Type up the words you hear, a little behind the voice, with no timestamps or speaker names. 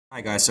Hi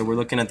guys, so we're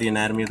looking at the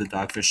anatomy of the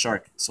dogfish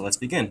shark. So let's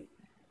begin.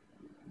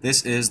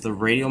 This is the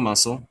radial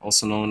muscle,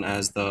 also known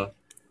as the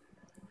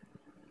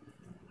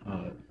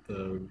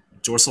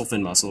dorsal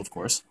fin muscle, of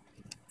course.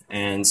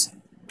 And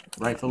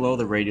right below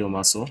the radial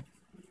muscle,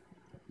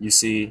 you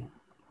see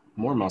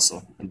more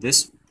muscle. And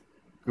this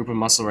group of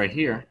muscle right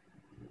here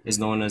is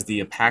known as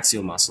the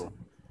apaxial muscle.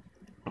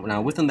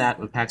 Now within that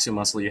apaxial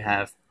muscle, you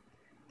have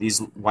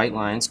these white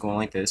lines going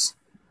like this.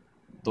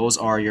 Those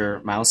are your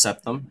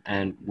myoseptum,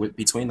 and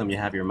between them you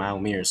have your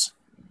myomeres.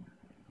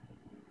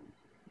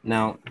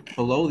 Now,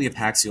 below the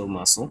apaxial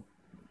muscle,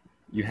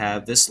 you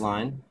have this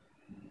line.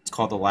 It's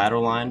called the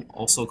lateral line,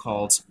 also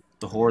called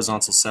the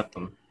horizontal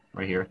septum,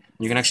 right here.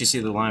 You can actually see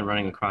the line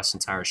running across the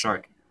entire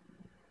shark,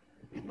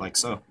 like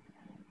so.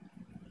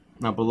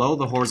 Now, below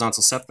the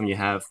horizontal septum, you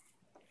have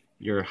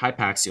your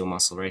hypaxial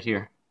muscle right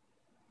here.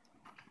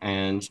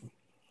 And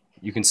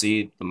you can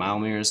see the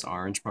myomeres, the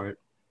orange part,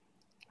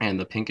 and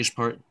the pinkish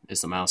part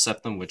is the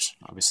myoseptum, which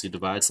obviously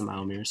divides the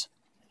myomeres.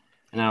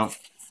 Now,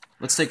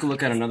 let's take a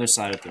look at another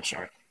side of the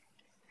shark.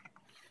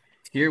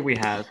 Here we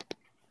have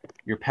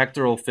your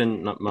pectoral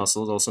fin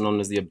muscle, also known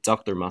as the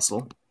abductor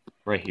muscle,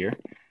 right here.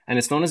 And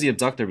it's known as the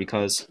abductor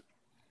because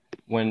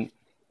when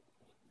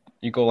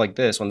you go like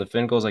this, when the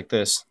fin goes like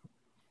this,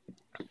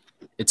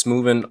 it's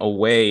moving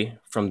away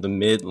from the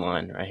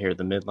midline, right here,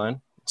 the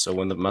midline. So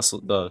when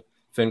the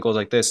fin goes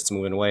like this, it's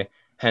moving away,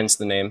 hence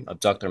the name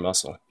abductor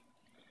muscle.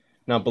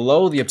 Now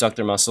below the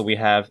abductor muscle, we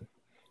have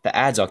the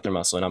adductor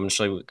muscle, and I'm going to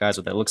show you guys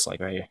what that looks like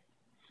right here.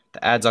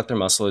 The adductor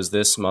muscle is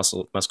this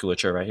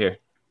musculature right here.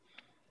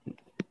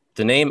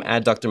 The name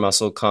adductor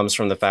muscle comes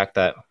from the fact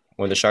that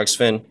when the shark's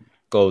fin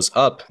goes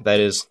up, that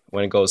is,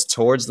 when it goes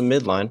towards the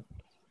midline,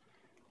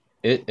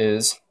 it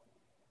is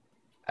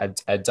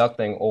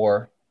adducting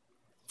or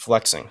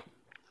flexing.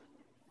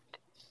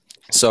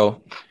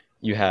 So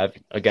you have,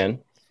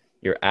 again,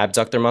 your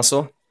abductor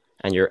muscle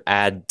and your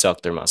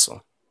adductor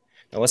muscle.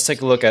 Now let's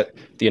take a look at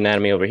the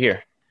anatomy over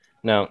here.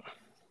 Now,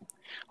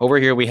 over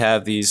here we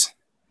have these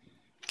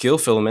gill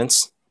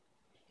filaments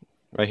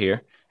right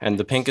here, and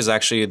the pink is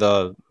actually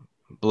the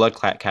blood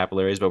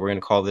capillaries, but we're going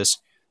to call this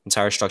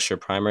entire structure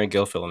primary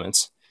gill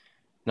filaments.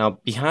 Now,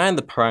 behind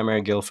the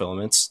primary gill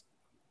filaments,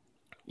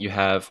 you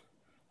have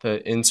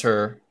the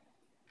interbrachial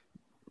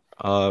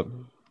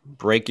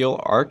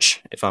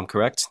arch, if I'm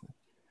correct,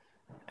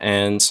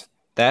 and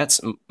that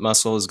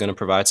muscle is going to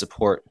provide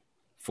support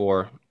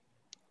for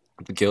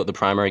the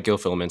primary gill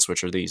filaments,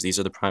 which are these. These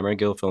are the primary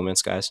gill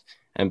filaments, guys,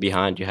 and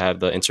behind you have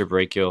the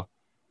interbrachial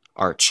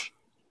arch.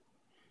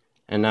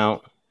 And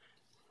now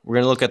we're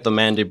going to look at the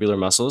mandibular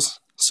muscles.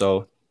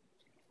 So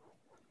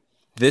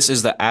this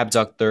is the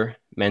abductor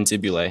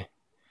mandibulae.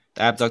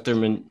 The abductor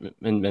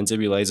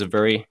mandibulae is a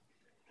very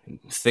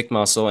thick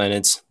muscle, and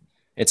it's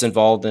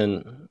involved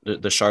in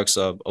the shark's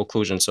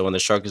occlusion. So when the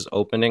shark is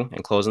opening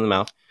and closing the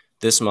mouth,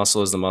 this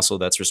muscle is the muscle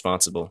that's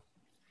responsible.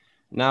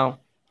 Now,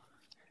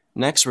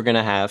 next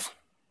finally,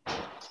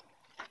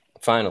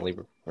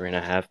 we're going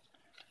to have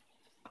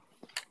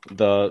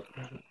the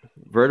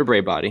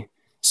vertebrae body.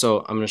 So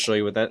I'm going to show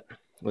you what that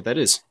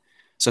is.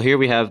 So here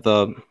we have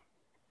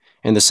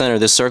in the center,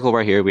 this circle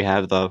right here, we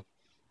have the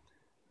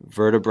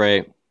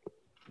vertebrae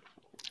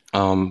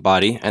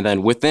body, and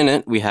then within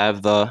it we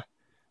have the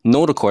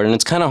notochord, and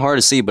it's kind of hard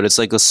to see, but it's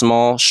like a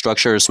small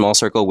structure, a small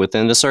circle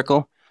within the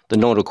circle, the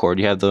notochord.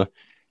 You have the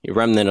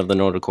remnant of the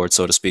notochord,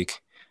 so to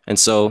speak. And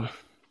so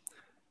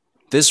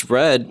this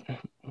red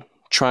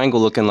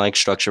triangle looking like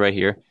structure right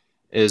here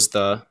is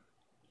the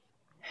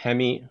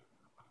hemoarch.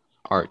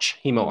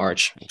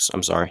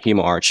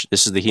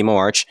 This is the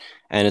hemoarch,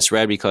 and it's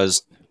red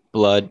because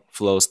blood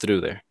flows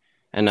through there.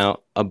 And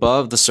now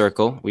above the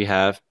circle we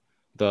have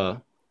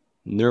the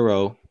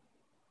neuroarch.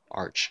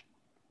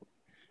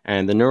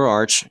 And the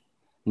neuroarch,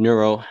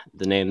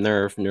 the name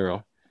nerve,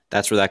 neuro,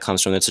 that's where that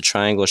comes from. It's a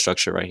triangular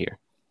structure right here.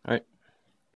 All right.